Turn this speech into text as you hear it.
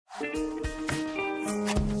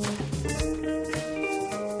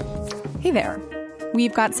Hey there.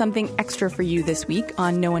 We've got something extra for you this week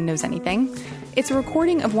on No One Knows Anything. It's a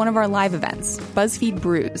recording of one of our live events, BuzzFeed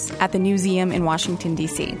Brews, at the Newseum in Washington,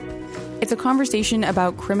 D.C. It's a conversation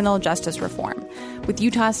about criminal justice reform with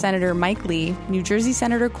Utah Senator Mike Lee, New Jersey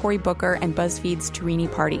Senator Cory Booker, and BuzzFeed's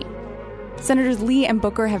Tarini Parti. Senators Lee and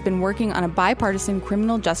Booker have been working on a bipartisan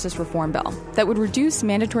criminal justice reform bill that would reduce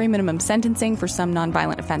mandatory minimum sentencing for some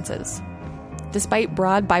nonviolent offenses. Despite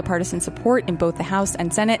broad bipartisan support in both the House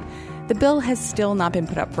and Senate, the bill has still not been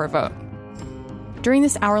put up for a vote. During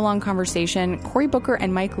this hour-long conversation, Cory Booker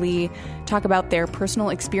and Mike Lee talk about their personal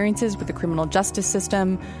experiences with the criminal justice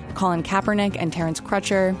system, Colin Kaepernick and Terrence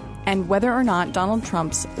Crutcher, and whether or not Donald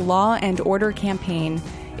Trump's Law and Order campaign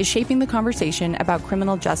is shaping the conversation about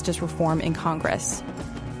criminal justice reform in Congress.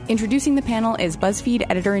 Introducing the panel is BuzzFeed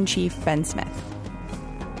Editor-in-Chief Ben Smith.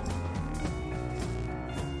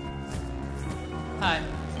 Hi,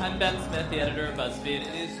 I'm Ben Smith, the editor of BuzzFeed.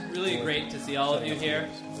 It is really great to see all of you here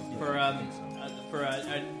for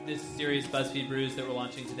this series, BuzzFeed Brews, that we're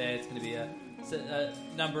launching today. It's going to be a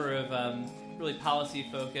number of really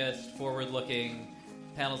policy-focused, forward-looking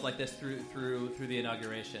panels like this through the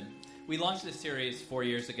inauguration. We launched this series 4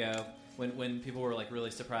 years ago when people were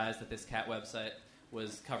really surprised that this cat website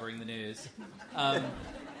was covering the news,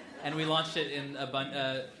 and we launched it in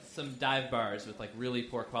some dive bars with really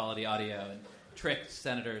poor quality audio and tricked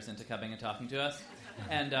senators into coming and talking to us.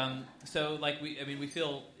 And we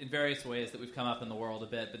feel in various ways that we've come up in the world a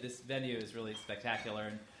bit, but this venue is really spectacular,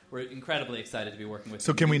 and we're incredibly excited to be working with you.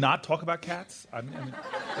 So can we not talk about cats?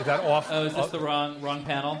 Is that off? Oh, is this the wrong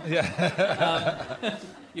panel? Yeah.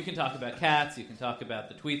 You can talk about cats, you can talk about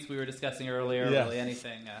the tweets we were discussing earlier, yeah. Really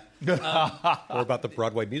anything. Or about the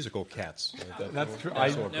Broadway musical Cats. That's true.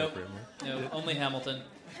 No, only Hamilton.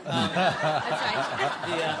 That's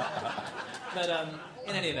right. But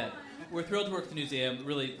in any event, we're thrilled to work at the Newseum.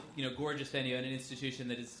 Really, gorgeous venue and an institution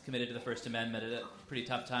that is committed to the First Amendment at a pretty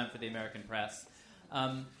tough time for the American press.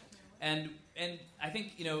 And I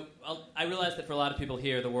think I realize that for a lot of people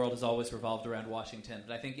here, the world has always revolved around Washington.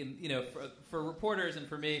 But I think for reporters and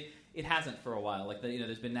for me, it hasn't for a while.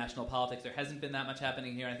 There's been national politics. There hasn't been that much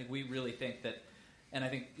happening here. I think we really think that. And I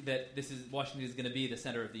think that Washington is going to be the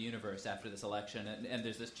center of the universe after this election, and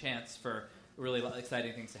there's this chance for really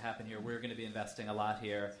exciting things to happen here. We're going to be investing a lot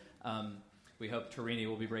here. We hope Tarini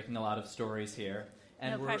will be breaking a lot of stories here.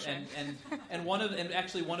 And no pressure. And one of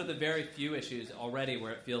the very few issues already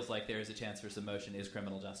where it feels like there is a chance for some motion is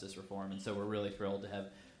criminal justice reform, and so we're really thrilled to have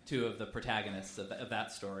two of the protagonists of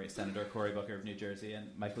that story, Senator Cory Booker of New Jersey and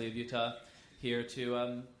Mike Lee of Utah, here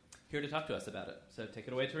to talk to us about it. So take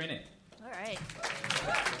it away, Tarini. All right.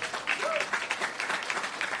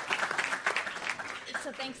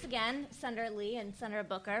 So thanks again, Senator Lee and Senator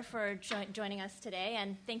Booker, for joining us today,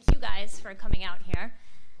 and thank you guys for coming out here.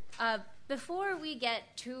 Before we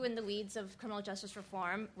get too in the weeds of criminal justice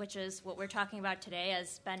reform, which is what we're talking about today,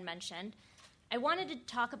 as Ben mentioned, I wanted to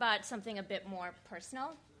talk about something a bit more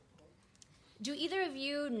personal. Do either of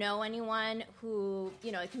you know anyone who,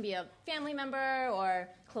 it can be a family member or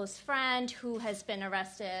close friend who has been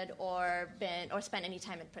arrested or spent any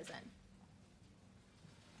time in prison?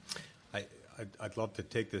 I'd love to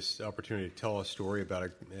take this opportunity to tell a story about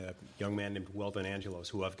a young man named Weldon Angelos,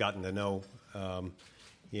 who I've gotten to know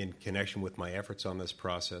in connection with my efforts on this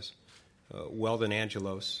process. Weldon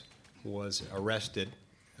Angelos was arrested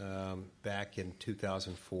back in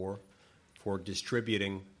 2004 for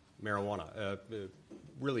distributing marijuana,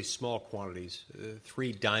 really small quantities,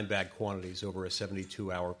 3 dime bag quantities over a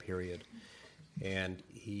 72-hour period. And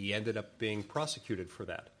he ended up being prosecuted for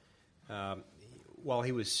that. While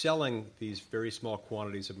he was selling these very small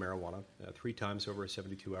quantities of marijuana 3 times over a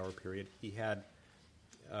 72-hour period, he had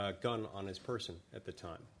a gun on his person at the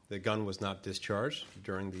time. The gun was not discharged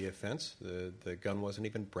during the offense. The gun wasn't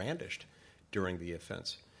even brandished during the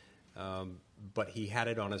offense. But he had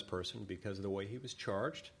it on his person because of the way he was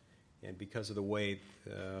charged and because of the way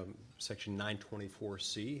Section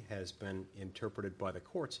 924C has been interpreted by the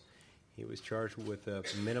courts. He was charged with a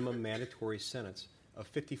minimum mandatory sentence of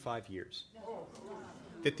 55 years.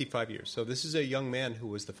 55 years. So this is a young man who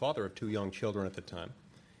was the father of 2 young children at the time.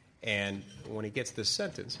 And when he gets this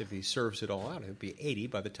sentence, if he serves it all out, he'll be 80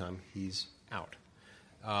 by the time he's out.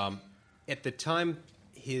 At the time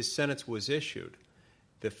his sentence was issued,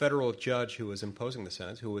 the federal judge who was imposing the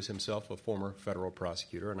sentence, who was himself a former federal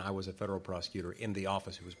prosecutor, and I was a federal prosecutor in the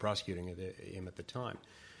office who was prosecuting him at the time,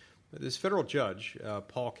 this federal judge,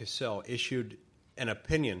 Paul Cassell, issued an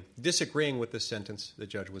opinion disagreeing with the sentence the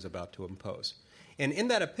judge was about to impose. And in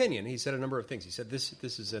that opinion, he said a number of things. He said this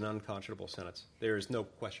is an unconscionable sentence. There is no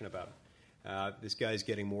question about it. This guy's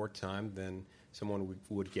getting more time than someone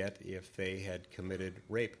would get if they had committed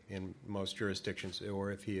rape in most jurisdictions,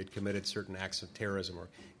 or if he had committed certain acts of terrorism or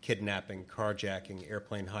kidnapping, carjacking,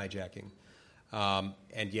 airplane hijacking.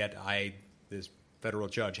 And yet I, this federal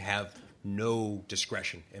judge, have no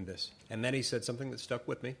discretion in this. And then he said something that stuck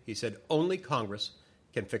with me. He said, only Congress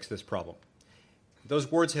can fix this problem.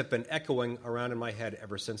 Those words have been echoing around in my head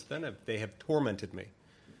ever since then. They have tormented me.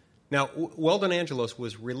 Now, Weldon Angelos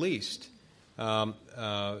was released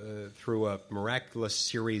through a miraculous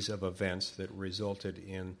series of events that resulted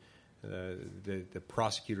in the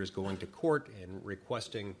prosecutors going to court and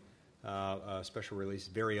requesting a special release.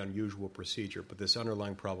 Very unusual procedure, but this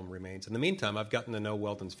underlying problem remains. In the meantime, I've gotten to know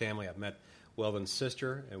Weldon's family. I've met Weldon's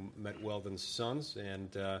sister and met Weldon's sons,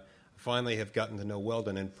 and finally have gotten to know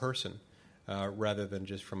Weldon in person rather than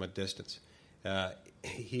just from a distance.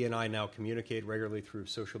 He and I now communicate regularly through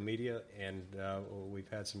social media, and we've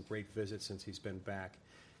had some great visits since he's been back.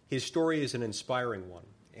 His story is an inspiring one,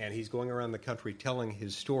 and he's going around the country telling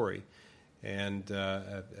his story. And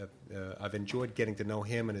I've enjoyed getting to know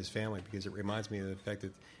him and his family because it reminds me of the fact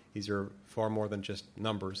that these are far more than just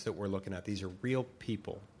numbers that we're looking at. These are real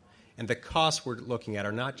people. And the costs we're looking at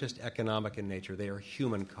are not just economic in nature, they are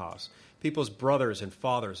human costs. People's brothers and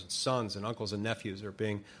fathers and sons and uncles and nephews are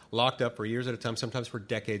being locked up for years at a time, sometimes for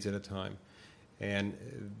decades at a time. And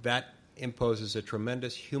that imposes a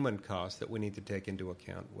tremendous human cost that we need to take into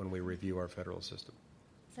account when we review our federal system.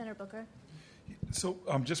 Senator Booker. So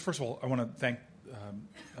just first of all, I want to thank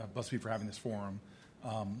BuzzFeed for having this forum.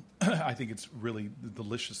 I think it's really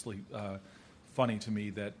deliciously funny to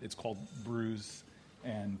me that it's called Brews,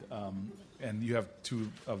 and you have two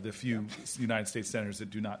of the few United States senators that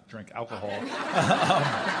do not drink alcohol.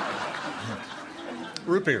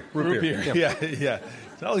 Root beer. Yeah.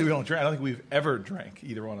 It's not only we don't drink. I don't think we've ever drank,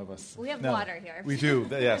 either one of us. We have water here. We do.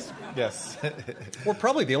 Yes. We're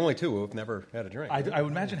probably the only two who have never had a drink. I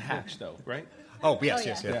would imagine Hatch, though, right? Oh,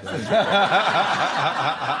 yes.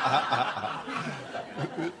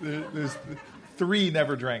 There's 3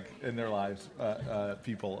 never drank in their lives,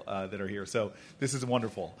 people that are here. So this is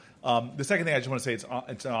wonderful. The second thing I just want to say,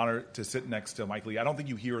 it's an honor to sit next to Mike Lee. I don't think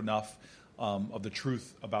you hear enough of the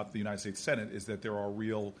truth about the United States Senate is that there are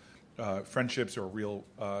real friendships or real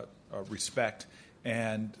respect.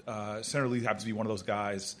 And Senator Lee happens to be one of those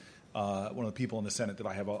guys, one of the people in the Senate that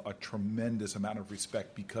I have a tremendous amount of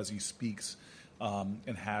respect because he speaks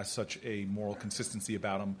and has such a moral consistency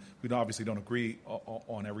about him. We obviously don't agree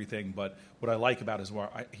on everything, but what I like about his work,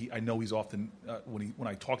 I know he's often, when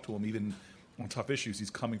I talk to him, even on tough issues, he's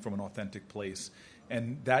coming from an authentic place.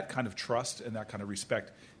 And that kind of trust and that kind of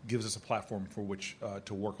respect gives us a platform for which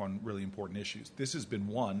to work on really important issues. This has been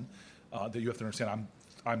one that you have to understand.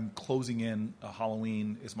 I'm closing in.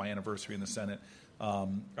 Halloween is my anniversary in the Senate.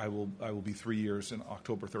 I will be 3 years in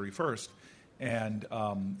October 31st. And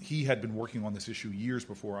he had been working on this issue years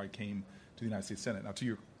before I came to the United States Senate. Now,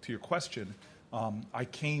 to your question, I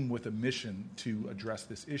came with a mission to address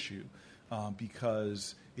this issue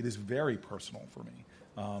because it is very personal for me.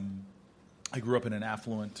 I grew up in an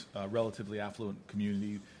affluent, relatively affluent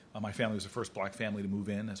community. My family was the first black family to move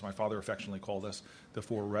in, as my father affectionately called us, the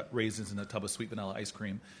 4 raisins in a tub of sweet vanilla ice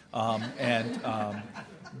cream. I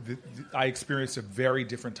experienced a very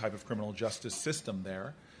different type of criminal justice system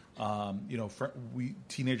there. We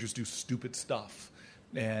teenagers do stupid stuff,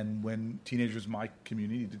 and when teenagers in my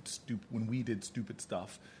community did stupid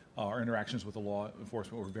stuff, our interactions with the law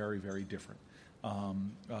enforcement were very, very different.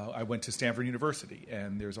 I went to Stanford University,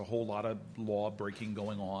 and there's a whole lot of law breaking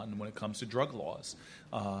going on when it comes to drug laws.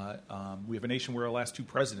 We have a nation where our last 2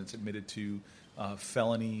 presidents admitted to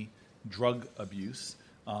felony drug abuse.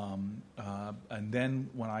 And then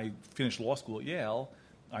when I finished law school at Yale,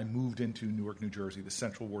 I moved into Newark, New Jersey, the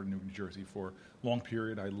Central Ward of Newark, New Jersey. For a long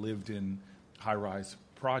period, I lived in high-rise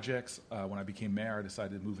projects. When I became mayor, I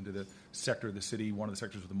decided to move into the sector of the city, one of the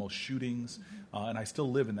sectors with the most shootings, and I still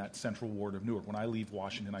live in that Central Ward of Newark. When I leave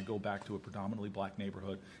Washington, I go back to a predominantly black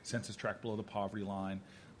neighborhood, census tract below the poverty line,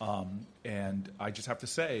 and I just have to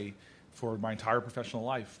say, for my entire professional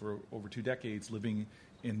life, for over 2 decades, living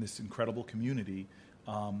in this incredible community,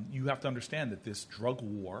 you have to understand that this drug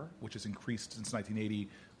war, which has increased since 1980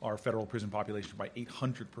 our federal prison population by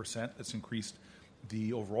 800%, that's increased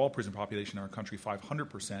the overall prison population in our country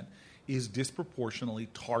 500%, is disproportionately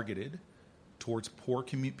targeted towards poor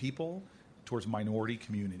people, towards minority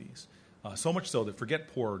communities. So much so that,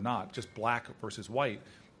 forget poor or not, just black versus white,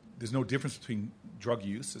 there's no difference between drug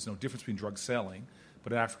use, there's no difference between drug selling,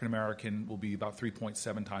 but an African American will be about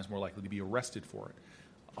 3.7 times more likely to be arrested for it.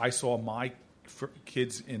 I saw my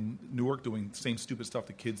kids in Newark doing the same stupid stuff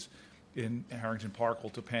that kids in Harrington Park,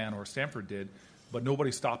 Old Tappan, or Stanford did, but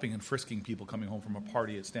nobody's stopping and frisking people coming home from a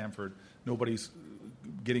party at Stanford. Nobody's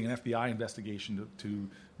getting an FBI investigation to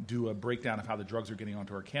do a breakdown of how the drugs are getting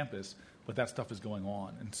onto our campus, but that stuff is going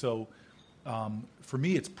on. And so for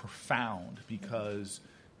me, it's profound because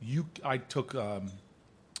I took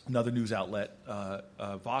another news outlet,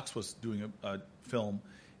 Vox was doing a film,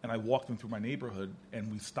 and I walked them through my neighborhood,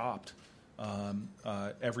 and we stopped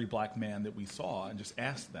every black man that we saw and just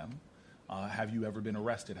asked them, have you ever been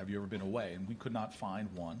arrested? Have you ever been away? And we could not find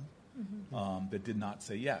one that did not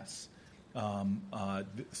say yes.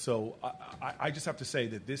 So I just have to say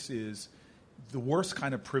that this is the worst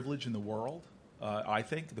kind of privilege in the world. I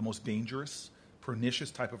think the most dangerous, pernicious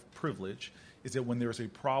type of privilege is that when there's a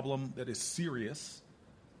problem that is serious,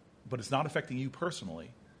 but it's not affecting you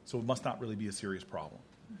personally, so it must not really be a serious problem.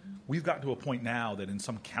 We've gotten to a point now that in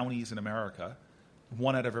some counties in America,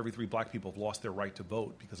 1 out of every 3 black people have lost their right to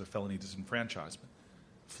vote because of felony disenfranchisement.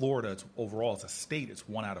 Florida, overall, as a state, it's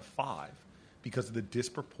 1 out of 5 because of the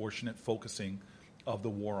disproportionate focusing of the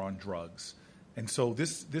war on drugs. And so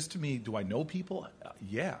this to me, do I know people?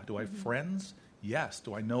 Yeah. Do I have friends? Yes.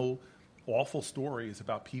 Do I know awful stories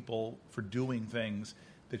about people for doing things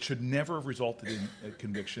that should never have resulted in a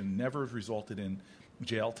conviction, never have resulted in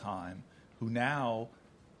jail time, who now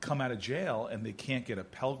come out of jail and they can't get a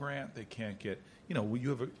Pell Grant, they can't get, you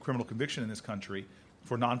have a criminal conviction in this country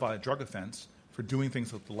for nonviolent drug offense, for doing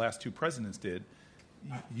things that the last 2 presidents did.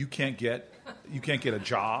 You can't get a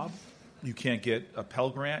job, you can't get a Pell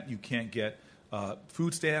Grant, you can't get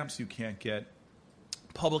food stamps, you can't get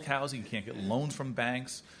public housing, you can't get loans from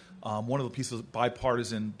banks. One of the pieces of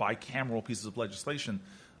bicameral pieces of legislation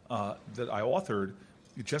that I authored,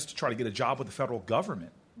 just to try to get a job with the federal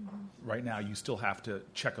government, right now you still have to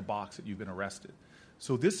check a box that you've been arrested.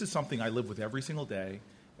 So this is something I live with every single day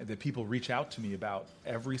and that people reach out to me about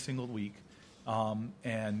every single week.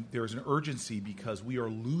 And there's an urgency because we are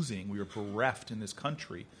bereft in this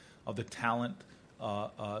country of the talent,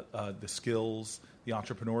 the skills, the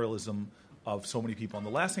entrepreneurialism of so many people. And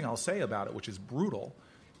the last thing I'll say about it, which is brutal,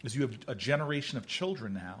 is you have a generation of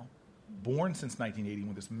children now, born since 1980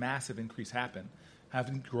 when this massive increase happened,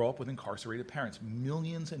 having to grow up with incarcerated parents.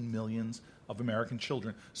 Millions and millions of American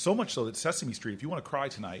children. So much so that Sesame Street, if you want to cry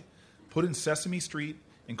tonight, put in Sesame Street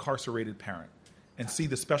incarcerated parent and see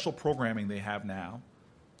the special programming they have now.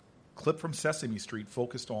 Clip from Sesame Street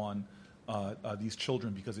focused on these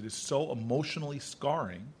children because it is so emotionally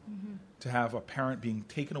scarring to have a parent being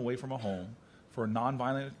taken away from a home for a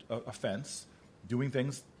nonviolent offense, doing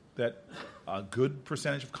things that a good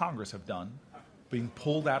percentage of Congress have done, being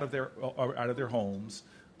pulled out of their homes,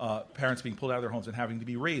 parents being pulled out of their homes and having to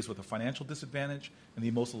be raised with a financial disadvantage and the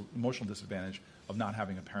emotional disadvantage of not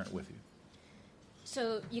having a parent with you.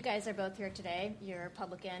 So you guys are both here today. You're a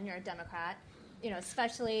Republican, you're a Democrat.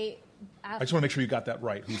 Especially after... I just want to make sure you got that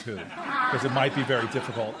right, who's who, because it might be very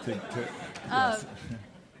difficult to yes.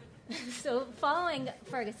 So following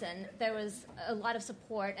Ferguson, there was a lot of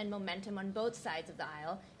support and momentum on both sides of the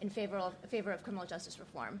aisle in favor of criminal justice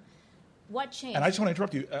reform. What changed? And I just want to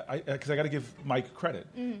interrupt you, because I got to give Mike credit.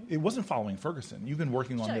 It wasn't following Ferguson. You've been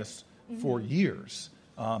working on this for years,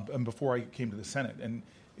 and before I came to the Senate. And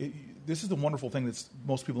this is the wonderful thing that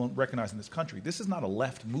most people don't recognize in this country. This is not a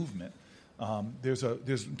left movement. There's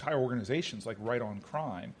entire organizations like Right on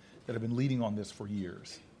Crime that have been leading on this for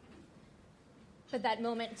years. But that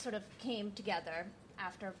moment sort of came together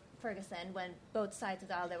after Ferguson when both sides of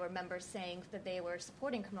the aisle, there were members saying that they were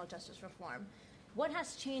supporting criminal justice reform. What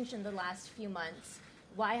has changed in the last few months?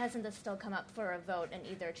 Why hasn't this still come up for a vote in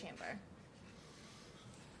either chamber?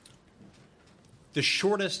 The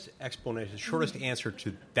shortest explanation, the shortest answer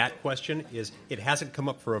to that question is it hasn't come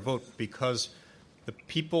up for a vote because the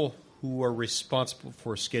people who are responsible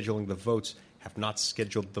for scheduling the votes have not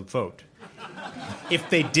scheduled the vote. If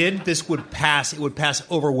they did, this would pass. It would pass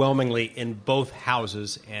overwhelmingly in both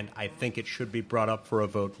houses, and I think it should be brought up for a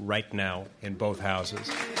vote right now in both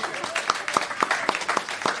houses.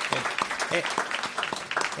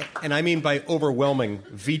 And I mean by overwhelming,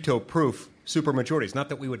 veto-proof supermajorities. Not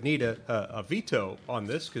that we would need a veto on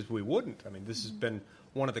this, because we wouldn't. I mean, this has been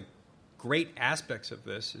one of the great aspects of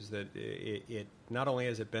this is that it not only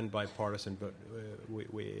has it been bipartisan, but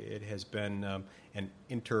it has been an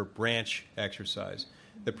inter-branch exercise.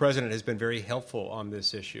 The president has been very helpful on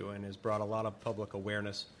this issue and has brought a lot of public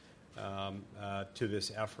awareness to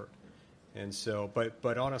this effort. And so,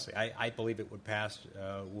 but honestly, I believe it would pass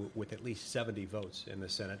with at least 70 votes in the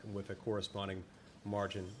Senate and with a corresponding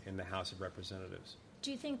margin in the House of Representatives.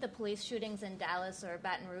 Do you think the police shootings in Dallas or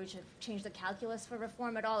Baton Rouge have changed the calculus for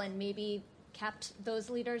reform at all and maybe kept those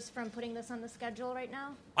leaders from putting this on the schedule right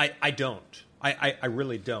now? I don't. I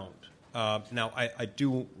really don't. Now, I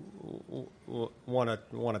do want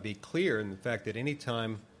to be clear in the fact that any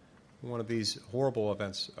time one of these horrible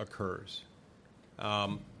events occurs,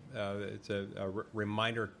 it's a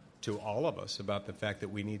reminder to all of us about the fact that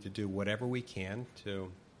we need to do whatever we can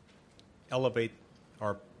to elevate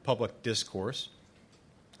our public discourse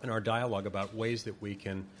and our dialogue about ways that we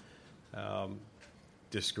can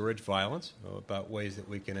discourage violence, about ways that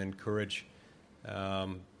we can encourage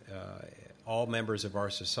all members of our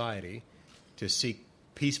society to seek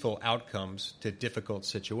peaceful outcomes to difficult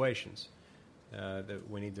situations. That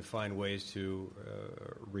we need to find ways to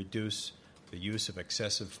reduce the use of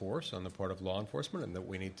excessive force on the part of law enforcement, and that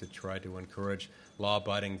we need to try to encourage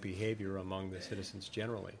law-abiding behavior among the citizens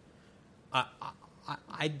generally.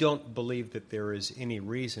 I don't believe that there is any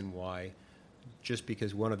reason why, just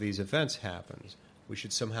because one of these events happens, we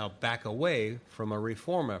should somehow back away from a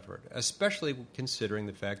reform effort, especially considering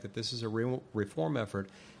the fact that this is a reform effort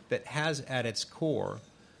that has at its core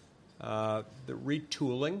the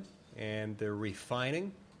retooling and the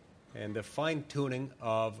refining and the fine-tuning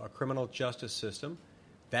of a criminal justice system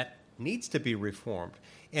that needs to be reformed,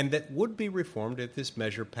 and that would be reformed if this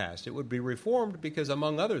measure passed. It would be reformed because,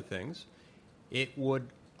 among other things, it would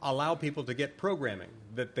allow people to get programming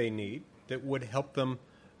that they need that would help them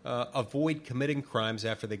avoid committing crimes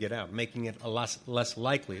after they get out, making it less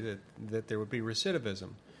likely that there would be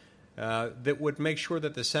recidivism, that would make sure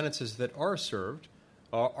that the sentences that are served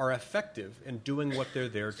are effective in doing what they're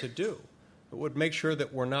there to do. It would make sure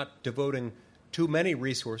that we're not devoting too many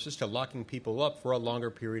resources to locking people up for a longer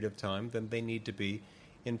period of time than they need to be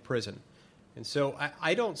in prison. And so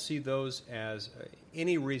I don't see those as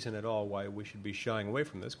any reason at all why we should be shying away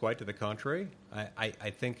from this. Quite to the contrary. I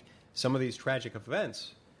think some of these tragic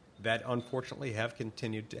events that unfortunately have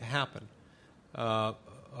continued to happen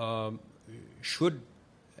should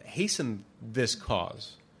hasten this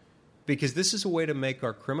cause, because this is a way to make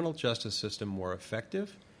our criminal justice system more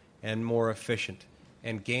effective and more efficient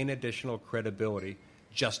and gain additional credibility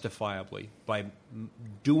justifiably by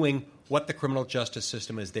doing what the criminal justice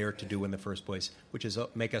system is there to do in the first place, which is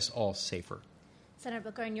make us all safer. Senator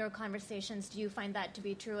Booker, in your conversations, do you find that to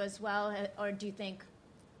be true as well, or do you think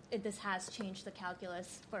this has changed the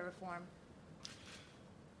calculus for reform?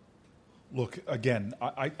 Look, again,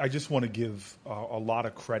 I just want to give a lot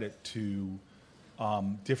of credit to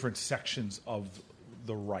different sections of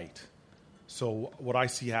the right. So what I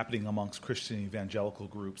see happening amongst Christian evangelical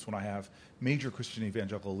groups, when I have major Christian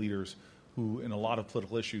evangelical leaders who in a lot of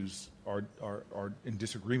political issues are in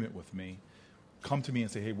disagreement with me, come to me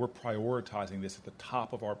and say, hey, we're prioritizing this at the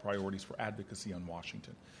top of our priorities for advocacy on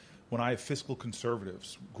Washington. When I have fiscal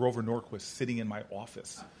conservatives, Grover Norquist, sitting in my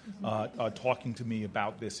office talking to me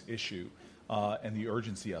about this issue and the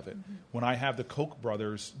urgency of it. When I have the Koch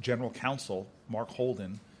brothers' general counsel, Mark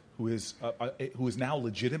Holden, who is now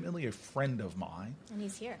legitimately a friend of mine. And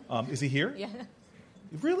he's here. Is he here? Yeah.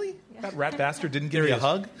 Really? Yeah. That rat bastard didn't give me a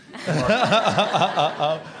hug?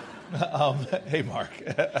 Hey, Mark.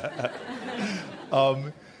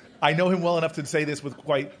 I know him well enough to say this with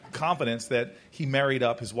quite confidence that he married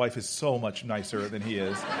up. His wife is so much nicer than he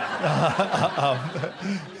is.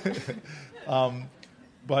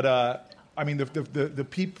 I mean,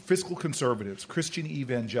 the fiscal conservatives, Christian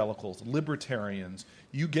evangelicals, libertarians,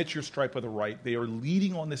 you get your stripe of the right. They are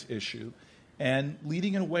leading on this issue and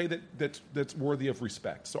leading in a way that's worthy of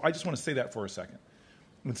respect. So I just want to say that for a second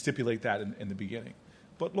and stipulate that in the beginning.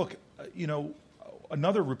 But look,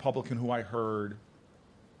 another Republican who I heard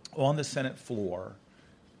on the Senate floor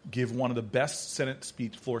give one of the best Senate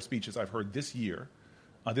floor speeches I've heard this year,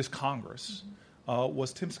 this Congress,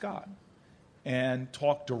 was Tim Scott, and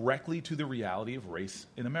talked directly to the reality of race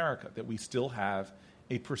in America, that we still have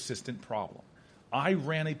a persistent problem. I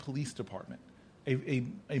ran a police department, a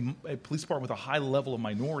police department with a high level of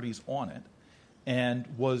minorities on it, and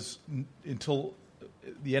was, until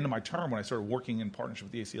the end of my term when I started working in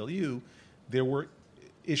partnership with the ACLU, there were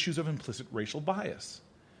issues of implicit racial bias.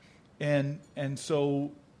 And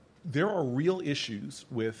so there are real issues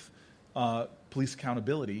with police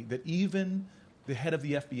accountability that even the head of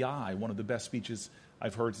the FBI, one of the best speeches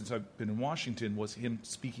I've heard since I've been in Washington, was him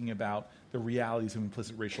speaking about the realities of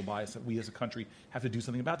implicit racial bias, that we as a country have to do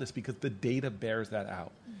something about this because the data bears that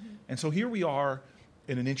out. Mm-hmm. And so here we are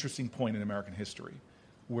in an interesting point in American history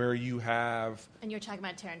where you have... And you're talking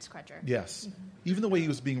about Terrence Crutcher. Yes. Mm-hmm. Even the way he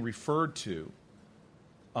was being referred to,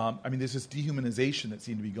 there's this dehumanization that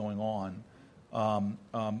seemed to be going on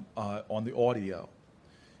the audio.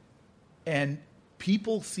 And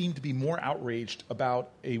people seem to be more outraged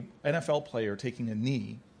about a NFL player taking a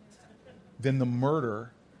knee than the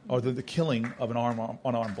murder or the killing of an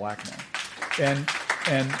unarmed black man.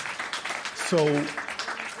 And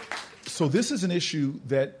so this is an issue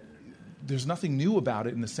that there's nothing new about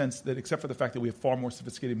it in the sense that, except for the fact that we have far more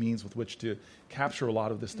sophisticated means with which to capture a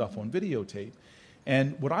lot of this stuff on videotape.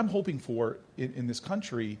 And what I'm hoping for in this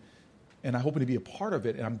country, and I'm hoping to be a part of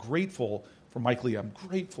it, and I'm grateful for Mike Lee, I'm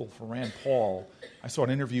grateful for Rand Paul. I saw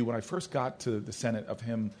an interview when I first got to the Senate of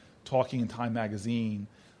him talking in Time magazine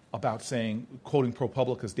about saying, quoting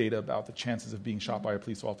ProPublica's data about the chances of being shot by a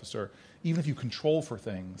police officer, even if you control for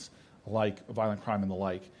things like violent crime and the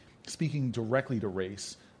like, speaking directly to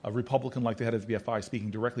race, a Republican like the head of the BFI speaking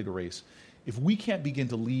directly to race. If we can't begin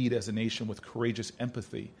to lead as a nation with courageous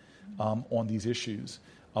empathy on these issues,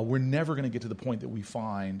 we're never going to get to the point that we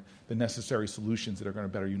find the necessary solutions that are going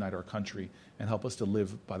to better unite our country and help us to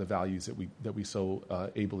live by the values that we so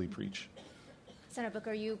ably preach. Senator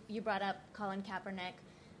Booker, you brought up Colin Kaepernick.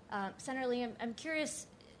 Senator Lee, I'm curious,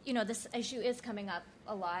 this issue is coming up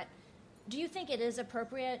a lot. Do you think it is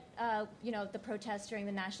appropriate, the protest during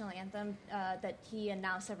the national anthem that he and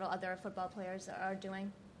now several other football players are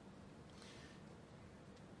doing?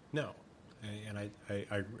 No. And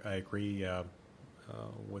I agree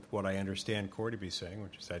with what I understand Corey to be saying,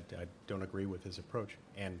 which is I don't agree with his approach.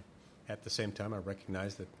 And at the same time, I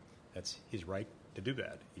recognize that that's his right to do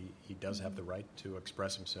that. He does have the right to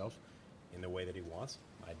express himself in the way that he wants.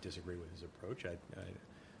 I disagree with his approach. I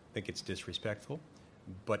think it's disrespectful.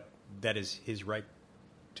 But that is his right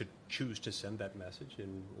to choose to send that message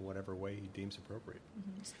in whatever way he deems appropriate.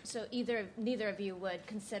 Mm-hmm. So neither of you would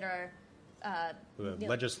consider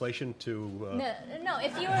legislation to no.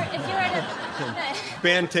 If you were at a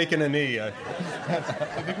ban taking a knee. I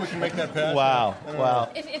think we can make that pass. Wow.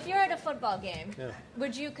 If you're at a football game,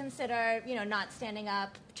 would you consider not standing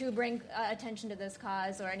up to bring attention to this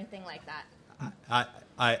cause or anything like that?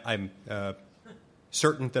 I'm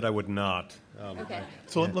certain that I would not. Okay.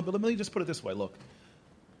 So let me just put it this way. Look,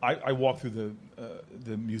 I walked through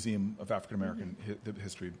the Museum of African American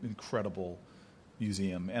History, incredible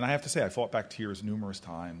museum, and I have to say I fought back tears numerous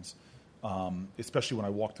times, especially when I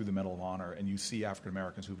walked through the Medal of Honor and you see African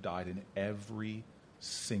Americans who've died in every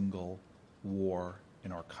single war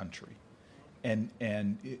in our country, and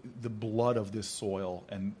the blood of this soil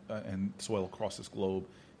and soil across this globe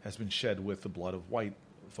has been shed with the blood of white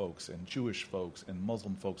folks and Jewish folks and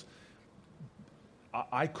Muslim folks.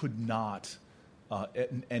 I could not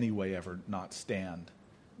in any way ever not stand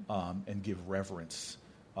and give reverence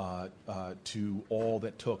to all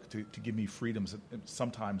that took to give me freedoms that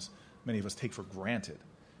sometimes many of us take for granted.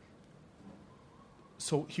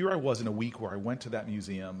 So here I was in a week where I went to that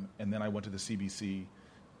museum and then I went to the CBC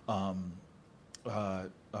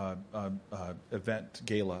event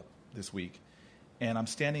gala this week. And I'm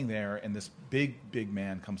standing there, and this big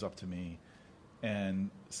man comes up to me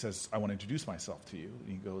and says, I want to introduce myself to you.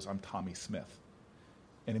 And he goes, I'm Tommy Smith.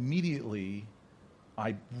 And immediately,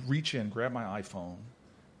 I reach in, grab my iPhone,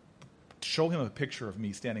 show him a picture of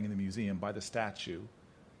me standing in the museum by the statue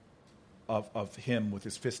of him with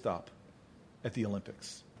his fist up at the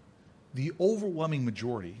Olympics. The overwhelming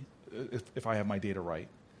majority, if I have my data right,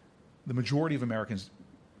 the majority of Americans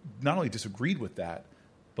not only disagreed with that,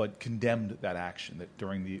 but condemned that action that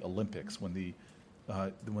during the Olympics, when the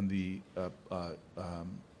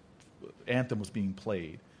anthem was being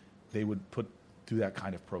played, they would do that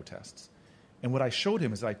kind of protests. And what I showed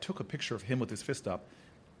him is that I took a picture of him with his fist up.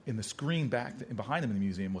 In the screen back behind him in the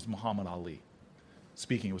museum was Muhammad Ali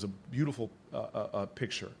speaking. It was a beautiful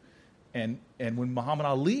picture. And when Muhammad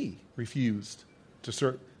Ali refused to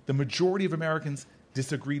serve, the majority of Americans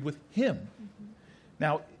disagreed with him. Mm-hmm.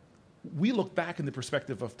 Now, we look back in the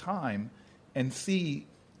perspective of time and see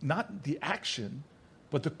not the action,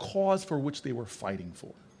 but the cause for which they were fighting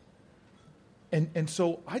for. And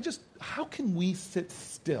so how can we sit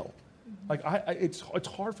still? Like it's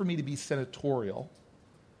hard for me to be senatorial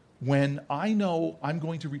when I know I'm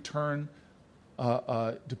going to return,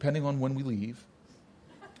 depending on when we leave.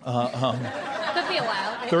 Could be a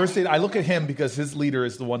while. Right? Thursday, I look at him because his leader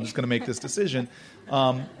is the one that's going to make this decision.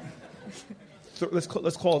 So let's call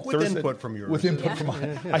it with Thursday. Input from yours. With input from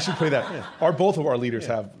mine. I should play that. Yeah. Both of our leaders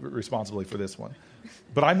have responsibility for this one.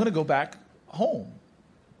 But I'm going to go back home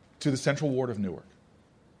to the Central Ward of Newark.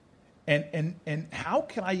 And how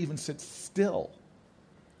can I even sit still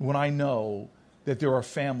when I know that there are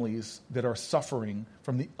families that are suffering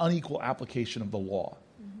from the unequal application of the law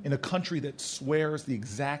in a country that swears the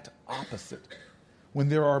exact opposite? When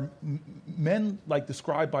there are men like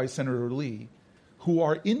described by Senator Lee who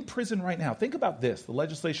are in prison right now. Think about this, the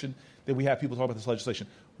legislation that we have, people talk about this legislation.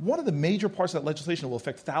 One of the major parts of that legislation that will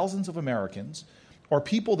affect thousands of Americans are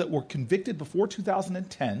people that were convicted before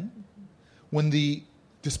 2010 when the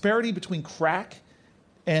disparity between crack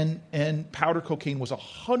and powder cocaine was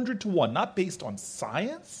 100 to 1, not based on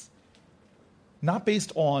science, not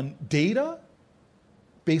based on data,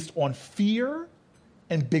 based on fear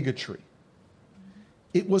and bigotry.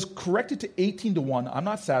 It was corrected to 18 to 1. I'm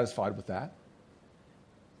not satisfied with that.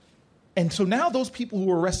 And so now those people who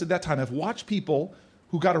were arrested that time have watched people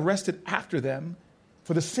who got arrested after them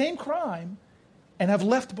for the same crime and have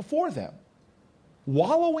left before them,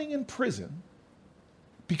 wallowing in prison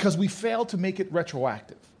because we failed to make it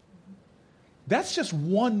retroactive. That's just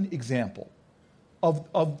one example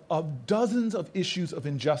of dozens of issues of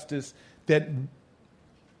injustice that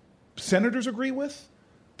senators agree with,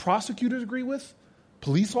 prosecutors agree with,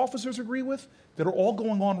 police officers agree with, that are all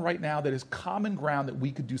going on right now that is common ground that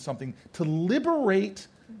we could do something to liberate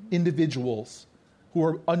individuals who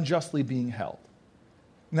are unjustly being held.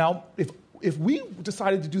 Now, if we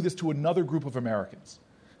decided to do this to another group of Americans,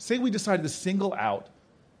 say we decided to single out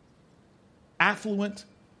affluent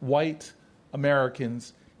white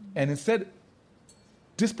Americans and instead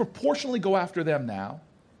disproportionately go after them now,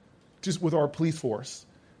 just with our police force,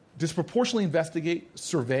 disproportionately investigate,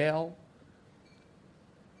 surveil,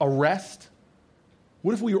 arrest.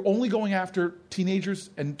 What if we were only going after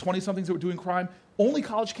teenagers and 20-somethings that were doing crime? Only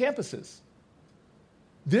college campuses.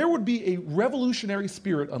 There would be a revolutionary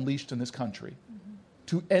spirit unleashed in this country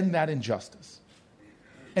to end that injustice.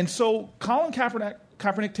 And so Colin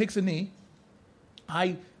Kaepernick takes a knee.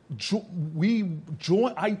 I join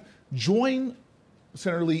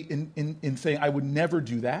Senator Lee in saying I would never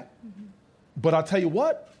do that. But I'll tell you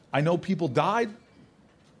what, I know people died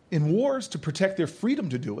in wars to protect their freedom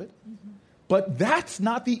to do it. But that's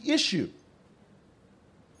not the issue.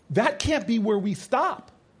 That can't be where we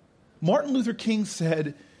stop. Martin Luther King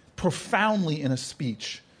said profoundly in a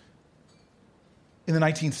speech in the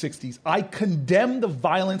 1960s, I condemn the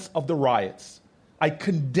violence of the riots. I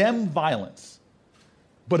condemn violence.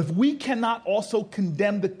 But if we cannot also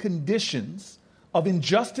condemn the conditions of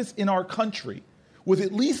injustice in our country with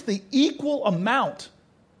at least the equal amount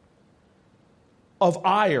of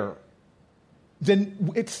ire,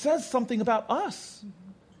 then it says something about us.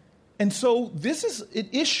 And so this is an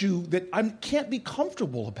issue that I can't be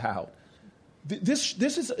comfortable about. This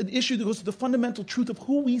is an issue that goes to the fundamental truth of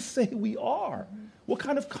who we say we are, what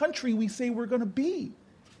kind of country we say we're going to be.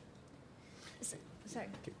 Sorry.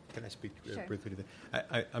 Can I speak Sure. briefly to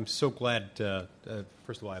that? I'm so glad,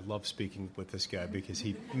 first of all, I love speaking with this guy because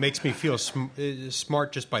he makes me feel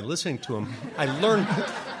smart just by listening to him. I learned,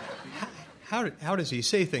 how does he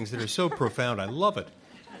say things that are so profound? I love it.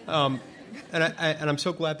 And I'm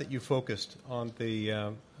so glad that you focused on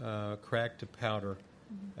the crack to powder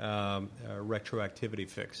retroactivity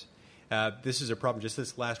fix. This is a problem. Just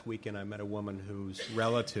this last weekend, I met a woman whose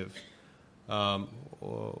relative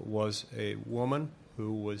was a woman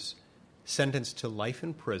who was sentenced to life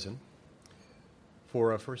in prison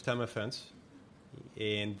for a first-time offense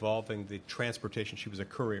involving the transportation. She was a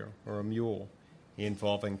courier or a mule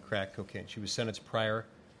involving crack cocaine. She was sentenced prior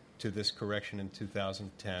to this correction in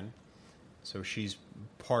 2010. So she's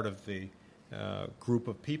part of the group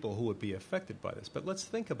of people who would be affected by this. But let's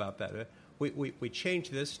think about that. We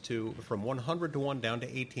changed this from 100 to 1 down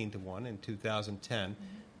to 18 to 1 in 2010,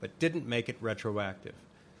 but didn't make it retroactive.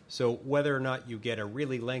 So whether or not you get a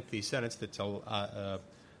really lengthy sentence that's a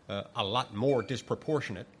lot more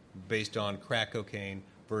disproportionate based on crack cocaine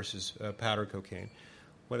versus powder cocaine,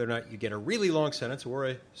 whether or not you get a really long sentence or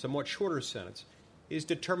a somewhat shorter sentence is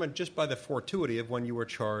determined just by the fortuity of when you were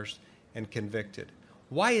charged and convicted.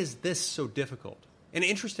 Why is this so difficult? And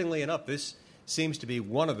interestingly enough, this seems to be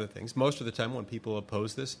one of the things. Most of the time when people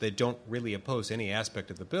oppose this, they don't really oppose any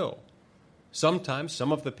aspect of the bill. Sometimes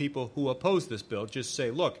some of the people who oppose this bill just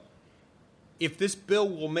say, look, if this bill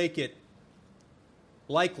will make it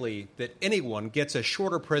likely that anyone gets a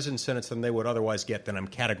shorter prison sentence than they would otherwise get, then I'm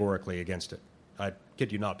categorically against it. I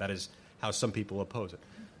kid you not, that is how some people oppose it.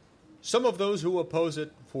 Some of those who oppose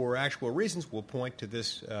it for actual reasons will point to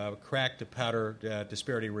this crack to powder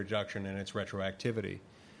disparity reduction and its retroactivity.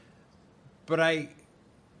 But I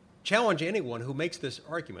challenge anyone who makes this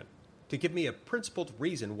argument to give me a principled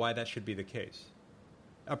reason why that should be the case.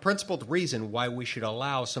 A principled reason why we should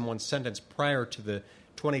allow someone sentenced prior to the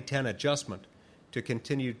 2010 adjustment to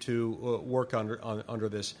continue to work under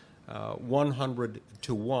this 100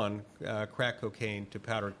 to 1 crack cocaine to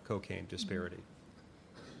powder cocaine disparity.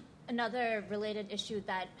 Another related issue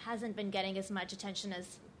that hasn't been getting as much attention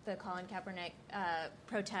as the Colin Kaepernick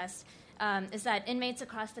protest is that inmates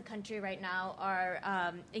across the country right now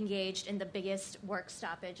are engaged in the biggest work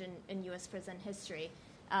stoppage in U.S. prison history.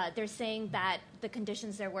 They're saying that the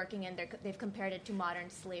conditions they're working in, they've compared it to modern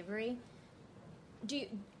slavery. Do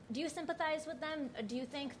you sympathize with them? Do you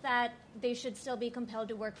think that they should still be compelled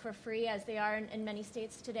to work for free as they are in many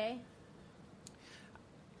states today?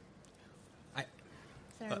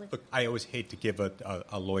 Look, I always hate to give a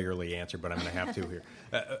lawyerly answer, but I'm going to have to here.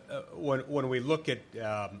 When we look at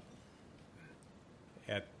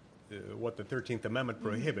what the 13th Amendment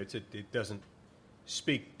prohibits, it doesn't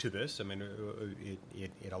speak to this. I mean,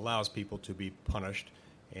 it allows people to be punished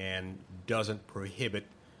and doesn't prohibit.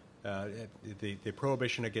 The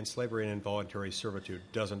prohibition against slavery and involuntary servitude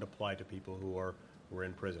doesn't apply to people who are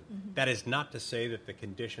in prison. Mm-hmm. That is not to say that the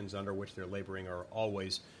conditions under which they're laboring are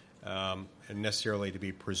always necessarily to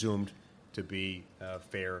be presumed to be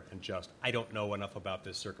fair and just. I don't know enough about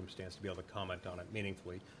this circumstance to be able to comment on it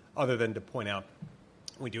meaningfully, other than to point out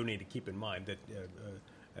we do need to keep in mind that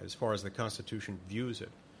as far as the Constitution views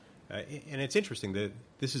it, and it's interesting that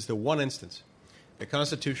this is the one instance, the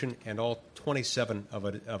Constitution and all 27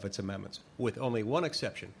 of its amendments, with only one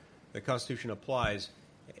exception, the Constitution applies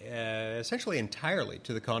essentially entirely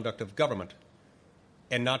to the conduct of government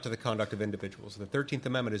and not to the conduct of individuals. The 13th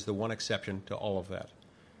Amendment is the one exception to all of that,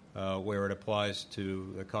 where it applies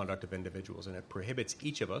to the conduct of individuals, and it prohibits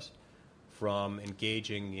each of us from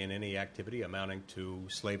engaging in any activity amounting to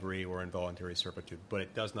slavery or involuntary servitude, but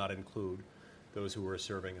it does not include those who are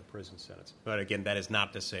serving a prison sentence. But again, that is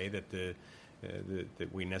not to say that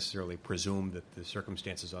that we necessarily presume that the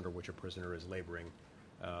circumstances under which a prisoner is laboring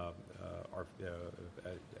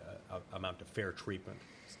amount to fair treatment.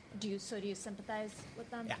 Do you sympathize with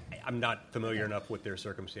them? Yeah, I'm not familiar enough with their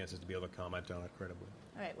circumstances to be able to comment on it credibly.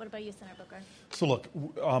 All right. What about you, Senator Booker? So look,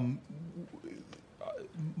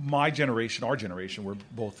 my generation, our generation, we're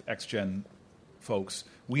both ex-gen folks.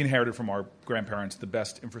 We inherited from our grandparents the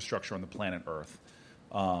best infrastructure on the planet Earth,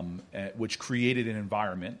 which created an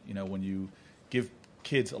environment. You know, when you give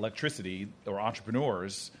kids electricity or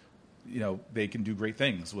entrepreneurs, you know, they can do great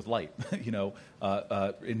things with light, you know,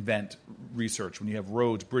 invent research. When you have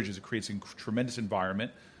roads, bridges, it creates a tremendous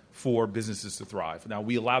environment for businesses to thrive. Now,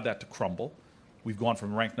 we allowed that to crumble. We've gone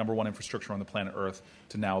from ranked number one infrastructure on the planet Earth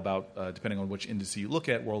to now about, depending on which indice you look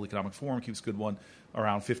at, World Economic Forum keeps a good one,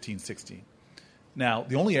 around 15, 16. Now,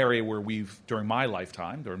 the only area where during my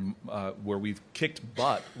lifetime, where we've kicked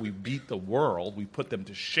butt, we've beat the world, we've put them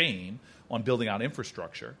to shame on building out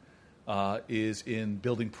infrastructure, is in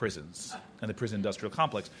building prisons and the prison industrial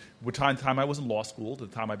complex. By the time I was in law school, to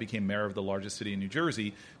the time I became mayor of the largest city in New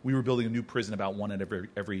Jersey, we were building a new prison about one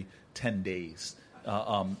every 10 days.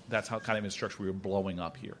 That's how kind of infrastructure we were blowing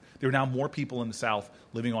up here. There are now more people in the South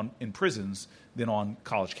living in prisons than on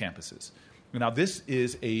college campuses. Now, this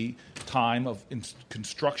is a time of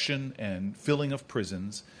construction and filling of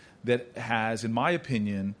prisons that has, in my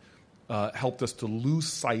opinion, helped us to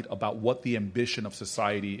lose sight about what the ambition of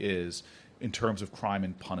society is in terms of crime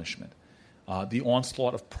and punishment. The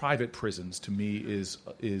onslaught of private prisons, to me,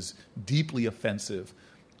 is deeply offensive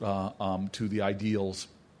to the ideals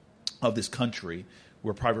of this country,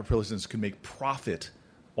 where private prisons can make profit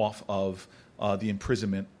off of the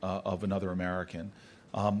imprisonment of another American.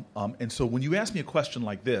 And so when you ask me a question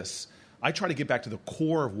like this, I try to get back to the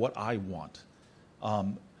core of what I want.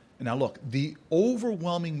 Now, look, the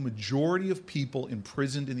overwhelming majority of people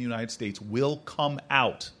imprisoned in the United States will come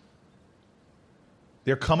out.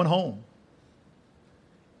 They're coming home.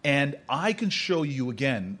 And I can show you,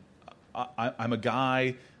 again, I'm a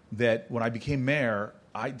guy that when I became mayor,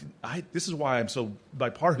 this is why I'm so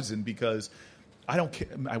bipartisan, because I don't care.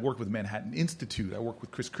 I work with the Manhattan Institute. I work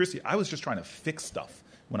with Chris Christie. I was just trying to fix stuff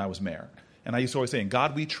when I was mayor. And I used to always say, in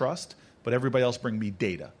God we trust, but everybody else bring me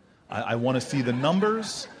data. I want to see the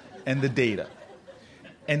numbers and the data.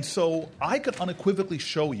 And so I could unequivocally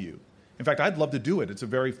show you. In fact, I'd love to do it. It's a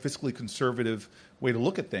very fiscally conservative way to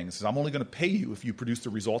look at things. I'm only going to pay you if you produce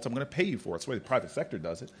the results I'm going to pay you for. It's the way the private sector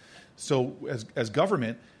does it. So as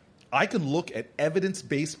government, I can look at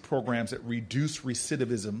evidence-based programs that reduce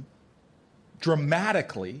recidivism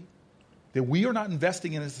dramatically that we are not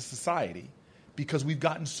investing in as a society because we've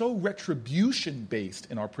gotten so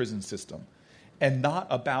retribution-based in our prison system and not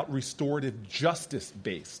about restorative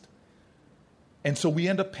justice-based. And so we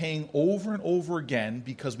end up paying over and over again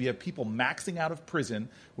because we have people maxing out of prison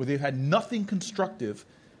where they've had nothing constructive,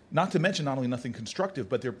 not to mention not only nothing constructive,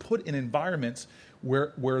 but they're put in environments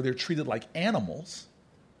where they're treated like animals.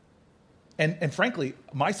 And frankly,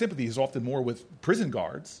 my sympathy is often more with prison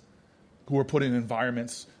guards who are put in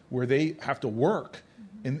environments where they have to work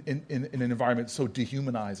in an environment so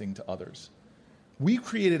dehumanizing to others. We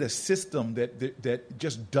created a system that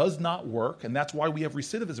just does not work, and that's why we have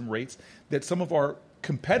recidivism rates that some of our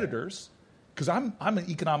competitors because I'm an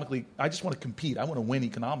economically, I just want to compete. I want to win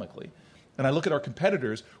economically. And I look at our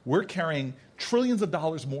competitors, we're carrying trillions of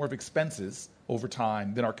dollars more of expenses over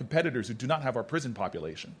time than our competitors who do not have our prison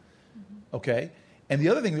population. Okay? And the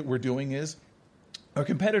other thing that we're doing is our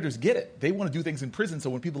competitors get it. They want to do things in prison so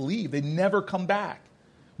when people leave, they never come back.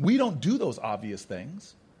 We don't do those obvious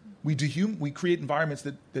things. We create environments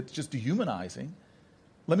that's just dehumanizing.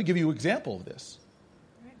 Let me give you an example of this.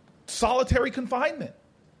 Solitary confinement.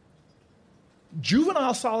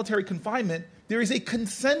 Juvenile solitary confinement, there is a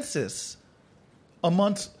consensus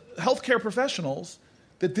amongst healthcare professionals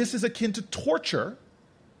that this is akin to torture.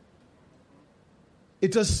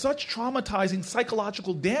 It does such traumatizing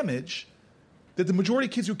psychological damage that the majority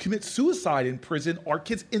of kids who commit suicide in prison are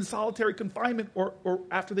kids in solitary confinement or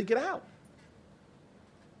after they get out.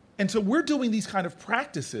 And so we're doing these kind of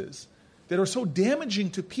practices that are so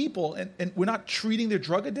damaging to people, and we're not treating their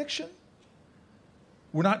drug addiction.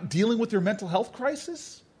 We're not dealing with their mental health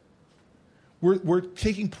crisis. We're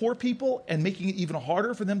taking poor people and making it even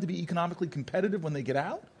harder for them to be economically competitive when they get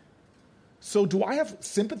out. So do I have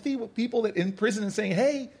sympathy with people that in prison and saying,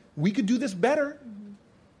 hey, we could do this better,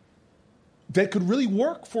 that could really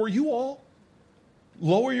work for you all,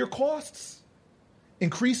 lower your costs,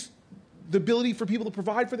 increase the ability for people to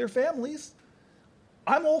provide for their families?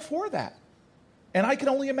 I'm all for that. And I can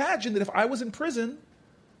only imagine that if I was in prison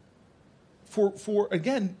for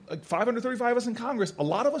again, 535 of us in Congress, a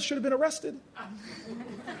lot of us should have been arrested.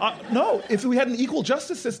 No, if we had an equal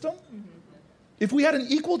justice system,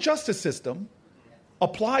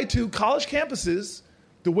 applied to college campuses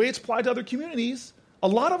the way it's applied to other communities, a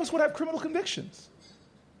lot of us would have criminal convictions.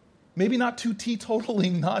 Maybe not two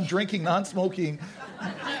teetotaling, non-drinking, non-smoking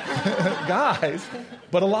guys,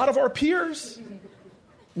 but a lot of our peers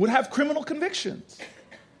would have criminal convictions.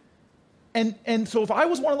 And so if I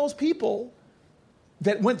was one of those people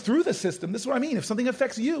that went through the system, this is what I mean. If something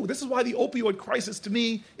affects you, this is why the opioid crisis to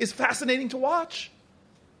me is fascinating to watch.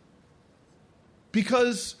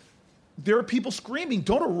 Because there are people screaming,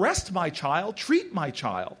 don't arrest my child, treat my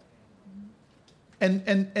child. And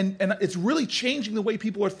it's really changing the way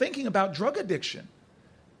people are thinking about drug addiction.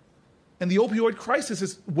 And the opioid crisis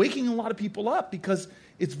is waking a lot of people up because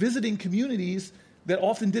it's visiting communities that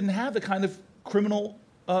often didn't have the kind of criminal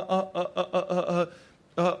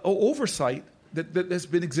oversight that has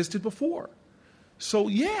been existed before. So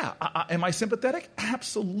yeah, am I sympathetic?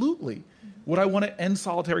 Absolutely. Would I want to end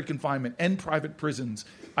solitary confinement, end private prisons?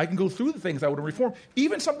 I can go through the things I would reform.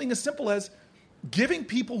 Even something as simple as giving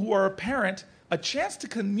people who are a parent a chance to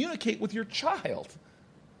communicate with your child.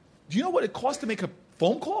 Do you know what it costs to make a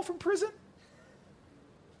phone call from prison?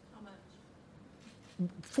 How much?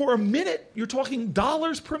 For a minute, you're talking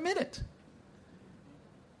dollars per minute.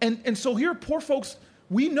 And so here, poor folks,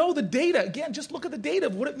 we know the data. Again, just look at the data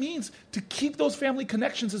of what it means to keep those family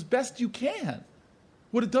connections as best you can.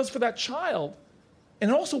 What it does for that child,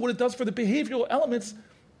 and also what it does for the behavioral elements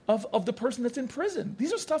of the person that's in prison.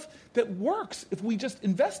 These are stuff that works if we just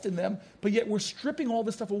invest in them, but yet we're stripping all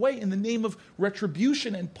this stuff away in the name of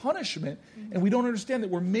retribution and punishment, and we don't understand that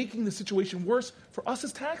we're making the situation worse for us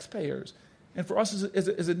as taxpayers and for us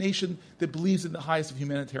as a nation that believes in the highest of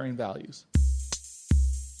humanitarian values.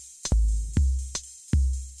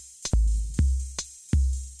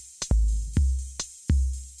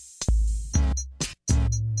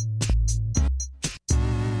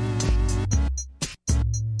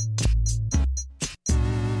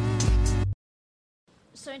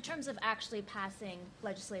 So in terms of actually passing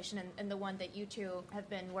legislation and the one that you two have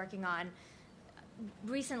been working on,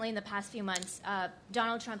 recently in the past few months,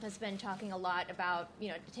 Donald Trump has been talking a lot about,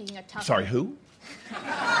 taking a tough... Sorry, who?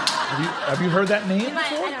 have you heard that name before? I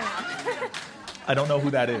don't know. I don't know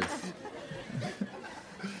who that is.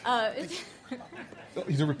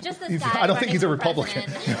 Just this guy I don't think he's a Republican.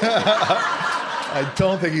 I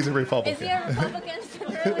don't think he's a Republican. Is he a Republican,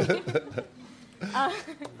 Senator Lee?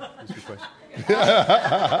 That's a good question.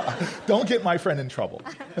 Don't get my friend in trouble.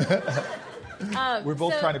 We're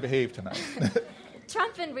both trying to behave tonight.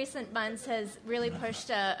 Trump in recent months has really pushed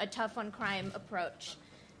a tough on crime approach.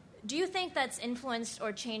 Do you think that's influenced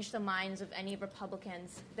or changed the minds of any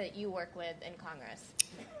Republicans that you work with in Congress?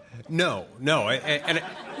 No.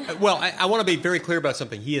 I want to be very clear about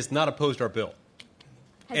something. He has not opposed our bill.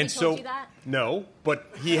 Has he told you that? No, but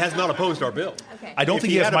he has not opposed our bill. Okay. I don't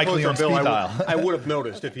think he has Mike Lee on speed dial. I would have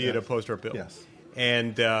noticed if he had opposed our bill. Yes.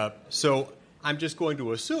 And so I'm just going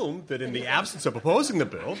to assume that in the absence of opposing the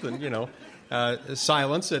bill, then,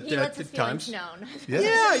 silence at he lets his times. Known.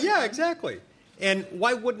 Yeah, exactly. And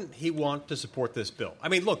why wouldn't he want to support this bill? I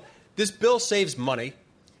mean, look, this bill saves money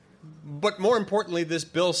But more importantly, this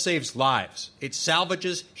bill saves lives. It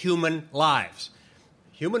salvages human lives.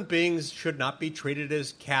 Human beings should not be treated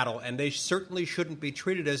as cattle, and they certainly shouldn't be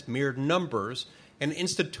treated as mere numbers and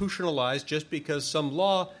institutionalized just because some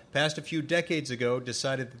law passed a few decades ago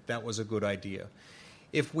decided that that was a good idea.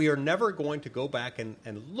 If we are never going to go back and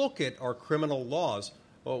look at our criminal laws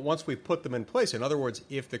once we've put them in place, in other words,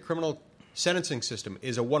 if the criminal sentencing system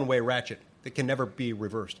is a one-way ratchet that can never be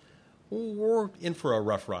reversed, we're in for a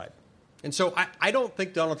rough ride. And so I don't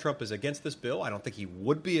think Donald Trump is against this bill. I don't think he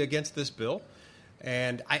would be against this bill.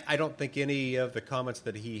 And I don't think any of the comments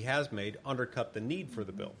that he has made undercut the need for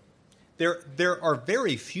the bill. There are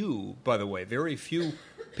very few, by the way, very few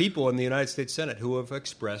people in the United States Senate who have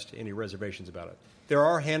expressed any reservations about it. There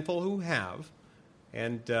are a handful who have,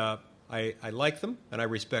 and I like them and I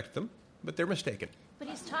respect them, but they're mistaken. But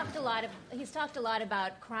he's talked a lot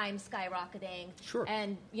about crime skyrocketing, Sure.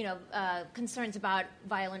 and concerns about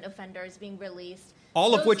violent offenders being released.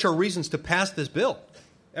 All of which are reasons to pass this bill.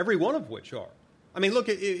 Every one of which are. I mean, look,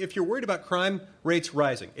 if you're worried about crime rates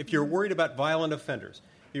rising, if you're worried about violent offenders,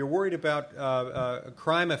 if you're worried about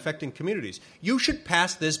crime affecting communities, you should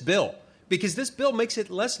pass this bill, because this bill makes it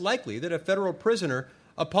less likely that a federal prisoner,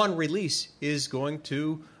 upon release, is going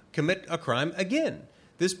to commit a crime again.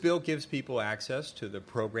 This bill gives people access to the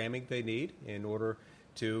programming they need in order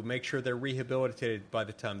to make sure they're rehabilitated by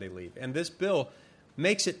the time they leave. And this bill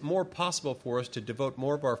makes it more possible for us to devote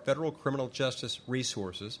more of our federal criminal justice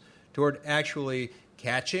resources toward actually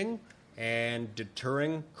catching and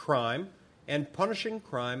deterring crime and punishing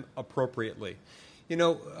crime appropriately. You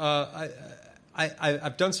know,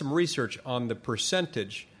 I've done some research on the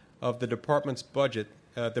percentage of the department's budget,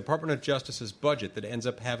 Department of Justice's budget, that ends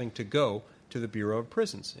up having to go to the Bureau of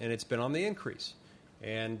Prisons, and it's been on the increase.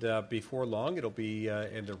 And before long, it'll be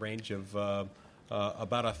in the range of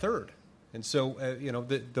about a third. And so,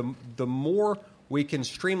 the more we can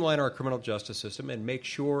streamline our criminal justice system and make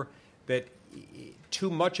sure that too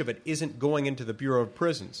much of it isn't going into the Bureau of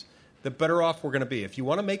Prisons, the better off we're going to be. If you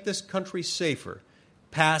want to make this country safer,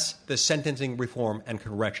 pass the Sentencing Reform and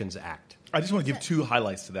Corrections Act. I just want to give two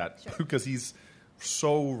highlights to that, because he's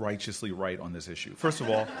so righteously right on this issue. First of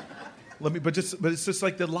all, but it's just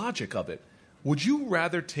like the logic of it. Would you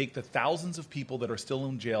rather take the thousands of people that are still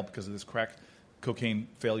in jail because of this crack cocaine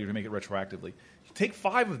failure to make it retroactively, take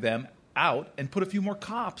 5 of them out and put a few more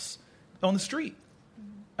cops on the street?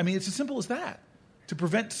 I mean, it's as simple as that. To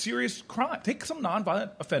prevent serious crime, take some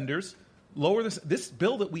nonviolent offenders, lower this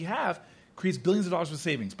bill that we have creates billions of dollars of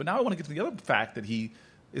savings. But now I want to get to the other fact that he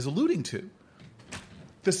is alluding to.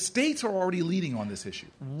 The states are already leading on this issue.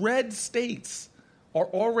 Red states are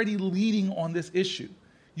already leading on this issue.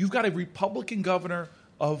 You've got a Republican governor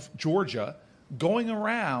of Georgia going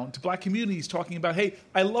around to black communities talking about, hey,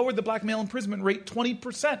 I lowered the black male imprisonment rate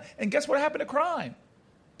 20%. And guess what happened to crime?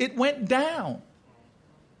 It went down.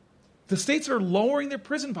 The states are lowering their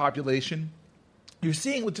prison population. You're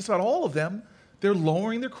seeing with just about all of them, they're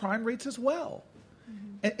lowering their crime rates as well.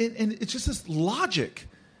 Mm-hmm. And it's just this logic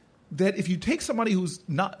that if you take somebody who's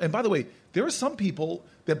not, and by the way, there are some people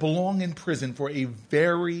that belong in prison for a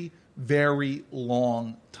very, very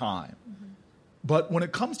long time. Mm-hmm. But when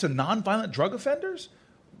it comes to nonviolent drug offenders,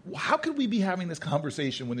 how could we be having this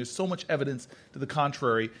conversation when there's so much evidence to the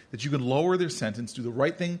contrary that you can lower their sentence, do the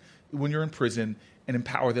right thing when you're in prison, and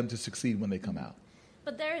empower them to succeed when they come out?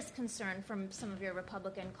 But there is concern from some of your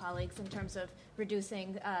Republican colleagues in terms of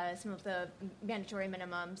reducing some of the mandatory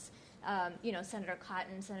minimums. Senator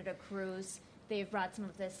Cotton, Senator Cruz, they've brought some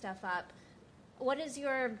of this stuff up. What is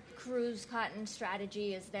your Cruz-Cotton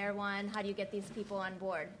strategy? Is there one? How do you get these people on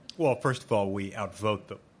board? Well, first of all, we outvote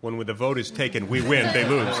them. When the vote is taken, we win, they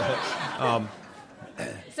lose.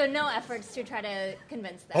 So no efforts to try to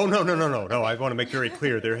convince them? Oh, no. I want to make very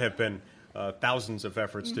clear there have been thousands of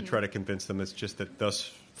efforts to try to convince them. It's just that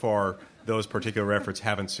thus far those particular efforts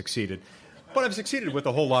haven't succeeded. But I've succeeded with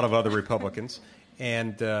a whole lot of other Republicans.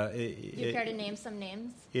 And do you care to name some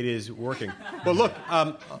names? It is working. Well, look,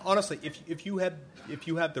 honestly, if you had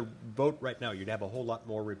the vote right now, you'd have a whole lot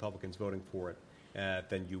more Republicans voting for it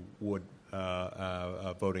than you would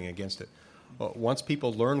voting against it. Once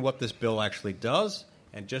people learn what this bill actually does,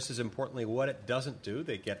 and just as importantly, what it doesn't do,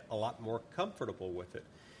 they get a lot more comfortable with it.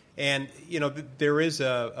 And, there is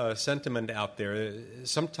a sentiment out there.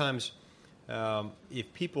 Sometimes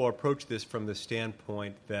if people approach this from the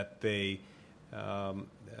standpoint that they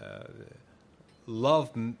love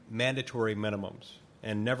mandatory minimums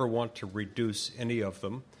and never want to reduce any of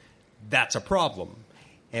them, that's a problem.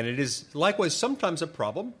 And it is likewise sometimes a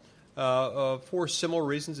problem For similar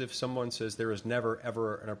reasons, if someone says there is never,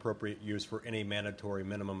 ever an appropriate use for any mandatory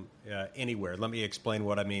minimum anywhere, let me explain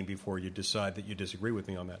what I mean before you decide that you disagree with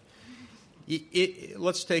me on that.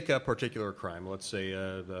 Let's take a particular crime. Let's say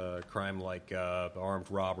a crime like armed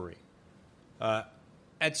robbery.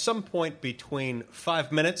 At some point between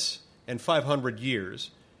 5 minutes and 500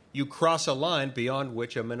 years, you cross a line beyond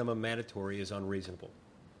which a minimum mandatory is unreasonable.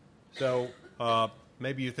 So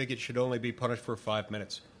maybe you think it should only be punished for 5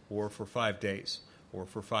 minutes, or for 5 days, or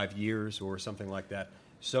for 5 years, or something like that.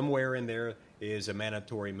 Somewhere in there is a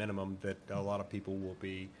mandatory minimum that a lot of people will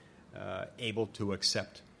be able to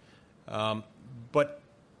accept. But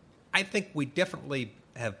I think we definitely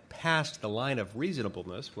have passed the line of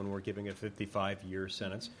reasonableness when we're giving a 55-year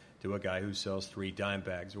sentence to a guy who sells 3 dime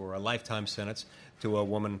bags, or a lifetime sentence to a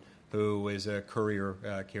woman who is a courier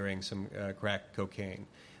carrying some crack cocaine.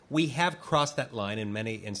 We have crossed that line in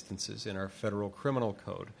many instances in our federal criminal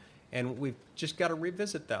code, and we've just got to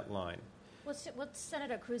revisit that line. What's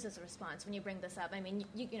Senator Cruz's response when you bring this up? I mean,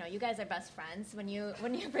 you guys are best friends. When you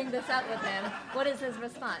bring this up with him, what is his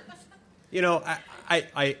response? You know,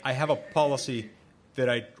 I have a policy that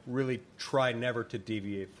I really try never to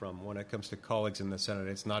deviate from when it comes to colleagues in the Senate.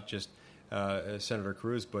 It's not just Senator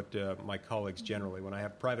Cruz, but my colleagues generally. When I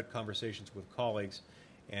have private conversations with colleagues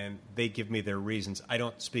and they give me their reasons, I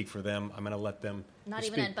don't speak for them. I'm going to let them Not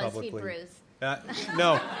speak even at publicly. BuzzFeed Brews.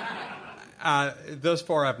 No. Thus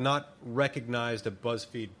far, I've not recognized a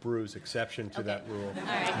BuzzFeed Brews exception to that rule. All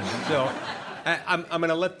right. So I'm going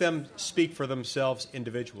to let them speak for themselves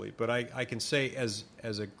individually. But I can say as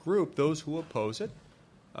a group, those who oppose it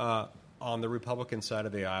on the Republican side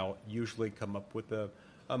of the aisle usually come up with a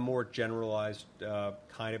more generalized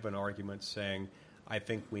kind of an argument saying, I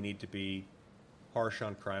think we need to be harsh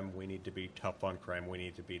on crime, we need to be tough on crime, we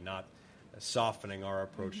need to be not softening our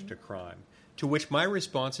approach to crime. To which my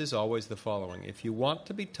response is always the following. If you want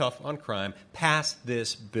to be tough on crime, pass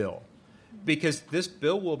this bill. Because this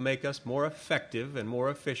bill will make us more effective and more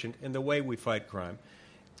efficient in the way we fight crime.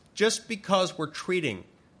 Just because we're treating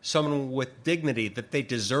someone with dignity that they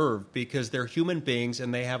deserve because they're human beings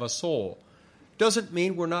and they have a soul, doesn't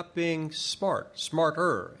mean we're not being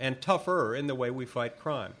smarter, and tougher in the way we fight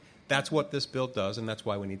crime. That's what this bill does, and that's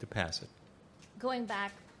why we need to pass it. Going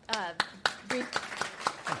back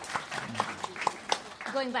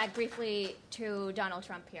briefly to Donald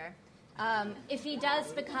Trump here. If he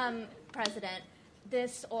does become president,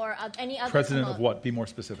 this or any other... President of what? Be more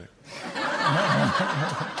specific.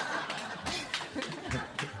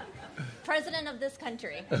 President of this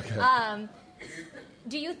country. Okay.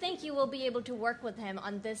 Do you think you will be able to work with him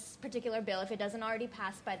on this particular bill if it doesn't already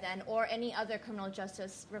pass by then, or any other criminal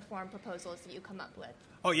justice reform proposals that you come up with?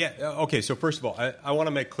 Oh, yeah. Okay, so first of all, I want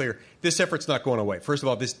to make clear, this effort's not going away. First of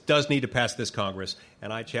all, this does need to pass this Congress,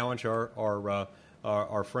 and I challenge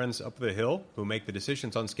our friends up the Hill who make the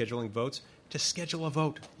decisions on scheduling votes to schedule a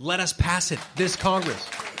vote. Let us pass it, this Congress.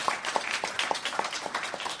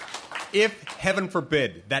 If, heaven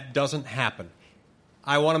forbid, that doesn't happen,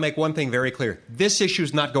 I want to make one thing very clear. This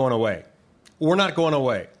issue's not going away. We're not going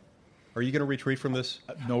away. Are you going to retreat from this?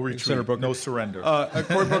 No retreat. Senator Booker? No surrender.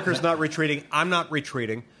 Cory Booker's not retreating. I'm not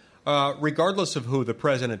retreating. Regardless of who the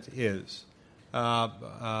president is,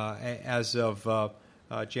 as of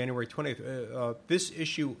January 20th, this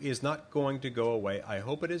issue is not going to go away. I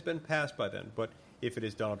hope it has been passed by then. But if it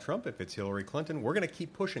is Donald Trump, if it's Hillary Clinton, we're going to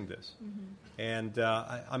keep pushing this. Mm-hmm. And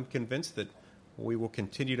I'm convinced that we will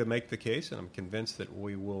continue to make the case, and I'm convinced that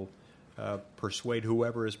we will persuade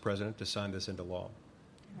whoever is president to sign this into law.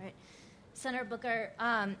 All right. Senator Booker,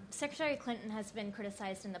 Secretary Clinton has been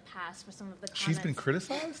criticized in the past for some of the comments. She's been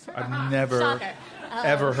criticized? I've never,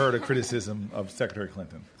 ever heard a criticism of Secretary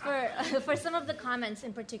Clinton. For some of the comments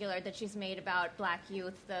in particular that she's made about black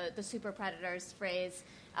youth, the super predators phrase,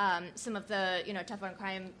 some of the tough on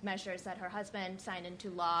crime measures that her husband signed into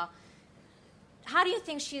law. How do you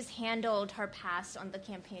think she's handled her past on the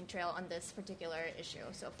campaign trail on this particular issue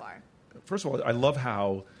so far? First of all, I love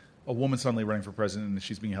how a woman suddenly running for president and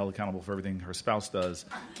she's being held accountable for everything her spouse does.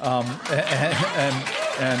 And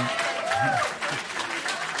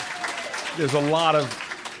there's a lot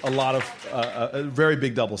of a very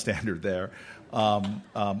big double standard there,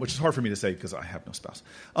 which is hard for me to say because I have no spouse.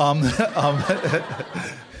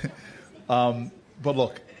 But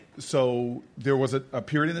look, so there was a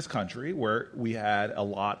period in this country where we had a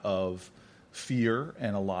lot of fear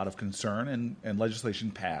and a lot of concern, and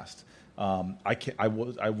legislation passed. I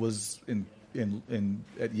was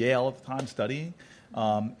at Yale at the time studying,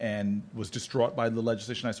 and was distraught by the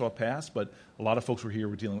legislation I saw passed. But a lot of folks were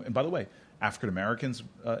dealing with. And by the way, African Americans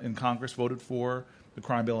in Congress voted for the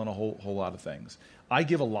crime bill, and a whole lot of things. I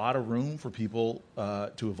give a lot of room for people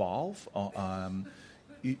to evolve. I'm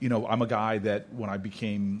a guy that when I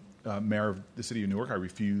became mayor of the city of Newark, I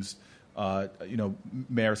refused.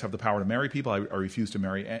 Mayors have the power to marry people. I refused to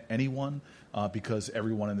marry anyone because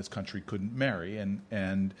everyone in this country couldn't marry,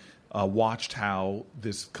 and watched how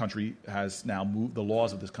this country has now moved. The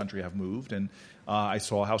laws of this country have moved, and I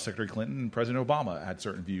saw how Secretary Clinton and President Obama had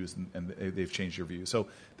certain views, and they've changed their views. So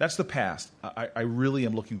that's the past. I really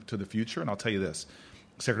am looking to the future, and I'll tell you this.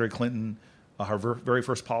 Secretary Clinton, her very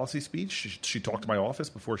first policy speech, she talked to my office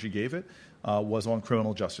before she gave it, was on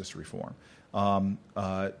criminal justice reform. I've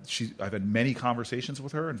had many conversations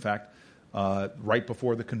with her. In fact, right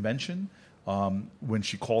before the convention, when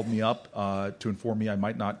she called me up to inform me I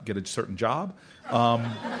might not get a certain job. Which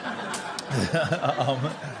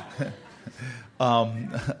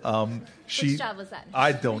job was that?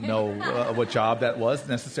 I don't know what job that was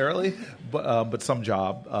necessarily, but some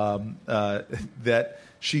job that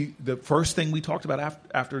the first thing we talked about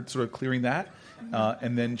after sort of clearing that,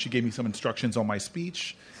 and then she gave me some instructions on my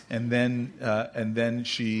speech, and then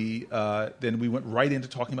we went right into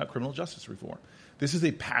talking about criminal justice reform. This is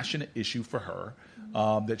a passionate issue for her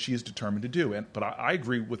that she is determined to do. But I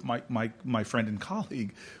agree with my friend and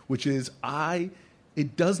colleague, which is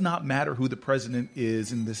it does not matter who the president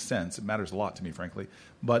is in this sense. It matters a lot to me, frankly.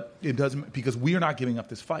 But it doesn't, because we are not giving up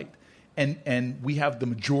this fight. And we have the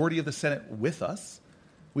majority of the Senate with us.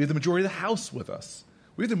 We have the majority of the House with us.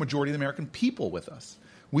 We have the majority of the American people with us.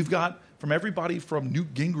 We've got from everybody from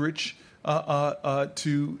Newt Gingrich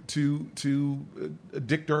to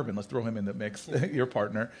Dick Durbin, let's throw him in the mix, your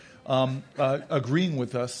partner, agreeing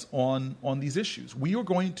with us on these issues. We are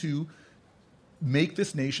going to make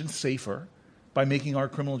this nation safer by making our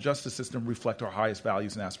criminal justice system reflect our highest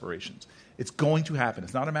values and aspirations. It's going to happen.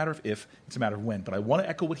 It's not a matter of if, it's a matter of when. But I want to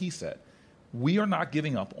echo what he said. We are not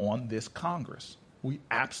giving up on this Congress. We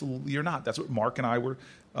absolutely are not. That's what Mark and I were,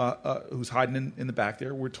 who's hiding in the back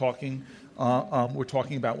there, we're talking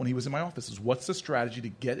about when he was in my office, is what's the strategy to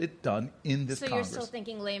get it done in this Congress? So you're still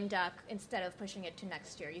thinking lame duck instead of pushing it to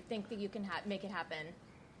next year. You think that you can make it happen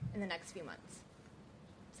in the next few months?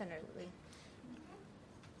 Senator Lee.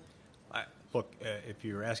 Look, if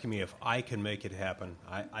you're asking me if I can make it happen,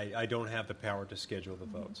 I don't have the power to schedule the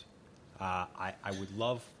votes. I would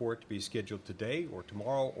love for it to be scheduled today or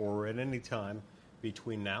tomorrow or at any time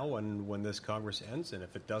between now and when this Congress ends. And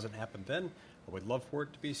if it doesn't happen then, I would love for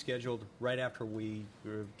it to be scheduled right after we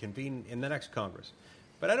convene in the next Congress.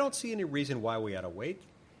 But I don't see any reason why we ought to wait.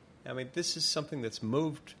 I mean, this is something that's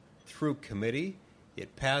moved through committee.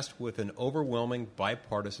 It passed with an overwhelming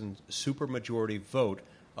bipartisan supermajority vote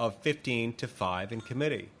of 15-5 in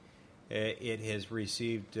committee. It has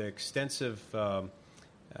received extensive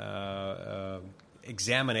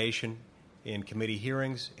examination in committee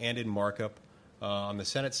hearings and in markup on the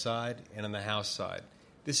Senate side and on the House side.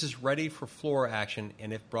 This is ready for floor action,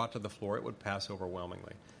 and if brought to the floor, it would pass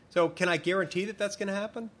overwhelmingly. So can I guarantee that that's going to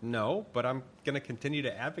happen? No, but I'm going to continue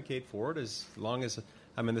to advocate for it as long as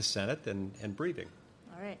I'm in the Senate and breathing.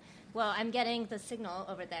 All right. Well, I'm getting the signal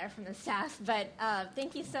over there from the staff, but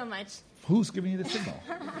thank you so much. Who's giving you the signal?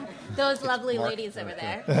 Those lovely ladies over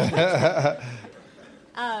there.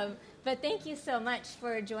 But thank you so much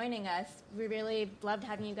for joining us. We really loved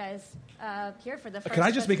having you guys here for the first. Can I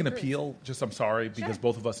just make an appeal? I'm sorry, because Sure.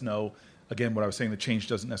 both of us know, again, what I was saying, the change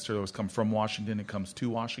doesn't necessarily always come from Washington. It comes to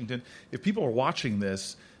Washington. If people are watching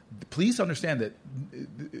this, please understand that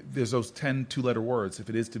there's those 10 two-letter words. If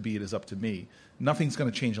it is to be, it is up to me. Nothing's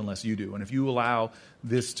going to change unless you do. And if you allow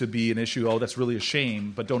this to be an issue, that's really a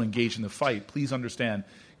shame, but don't engage in the fight, please understand,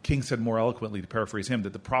 King said more eloquently, to paraphrase him,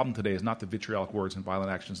 that the problem today is not the vitriolic words and violent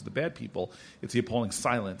actions of the bad people. It's the appalling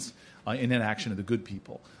silence and inaction of the good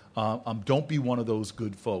people. Don't be one of those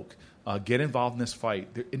good folk. Get involved in this fight.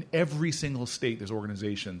 In every single state, there's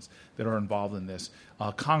organizations that are involved in this.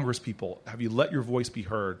 Congress people, have you let your voice be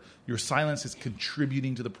heard? Your silence is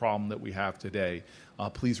contributing to the problem that we have today.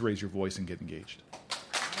 Please raise your voice and get engaged.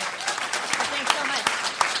 Thanks so much.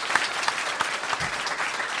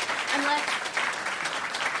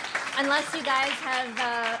 Unless you guys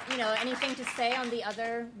have anything to say on the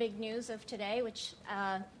other big news of today, which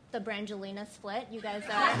the Brangelina split. You guys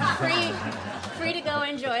are free to go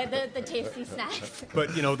enjoy the tasty snacks.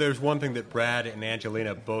 But, there's one thing that Brad and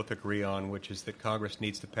Angelina both agree on, which is that Congress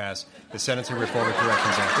needs to pass the Sentencing Reform and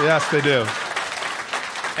Corrections Act. Yes, they do.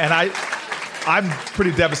 And I'm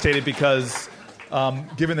pretty devastated because,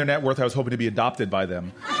 given their net worth, I was hoping to be adopted by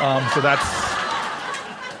them. So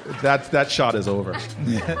that shot is over.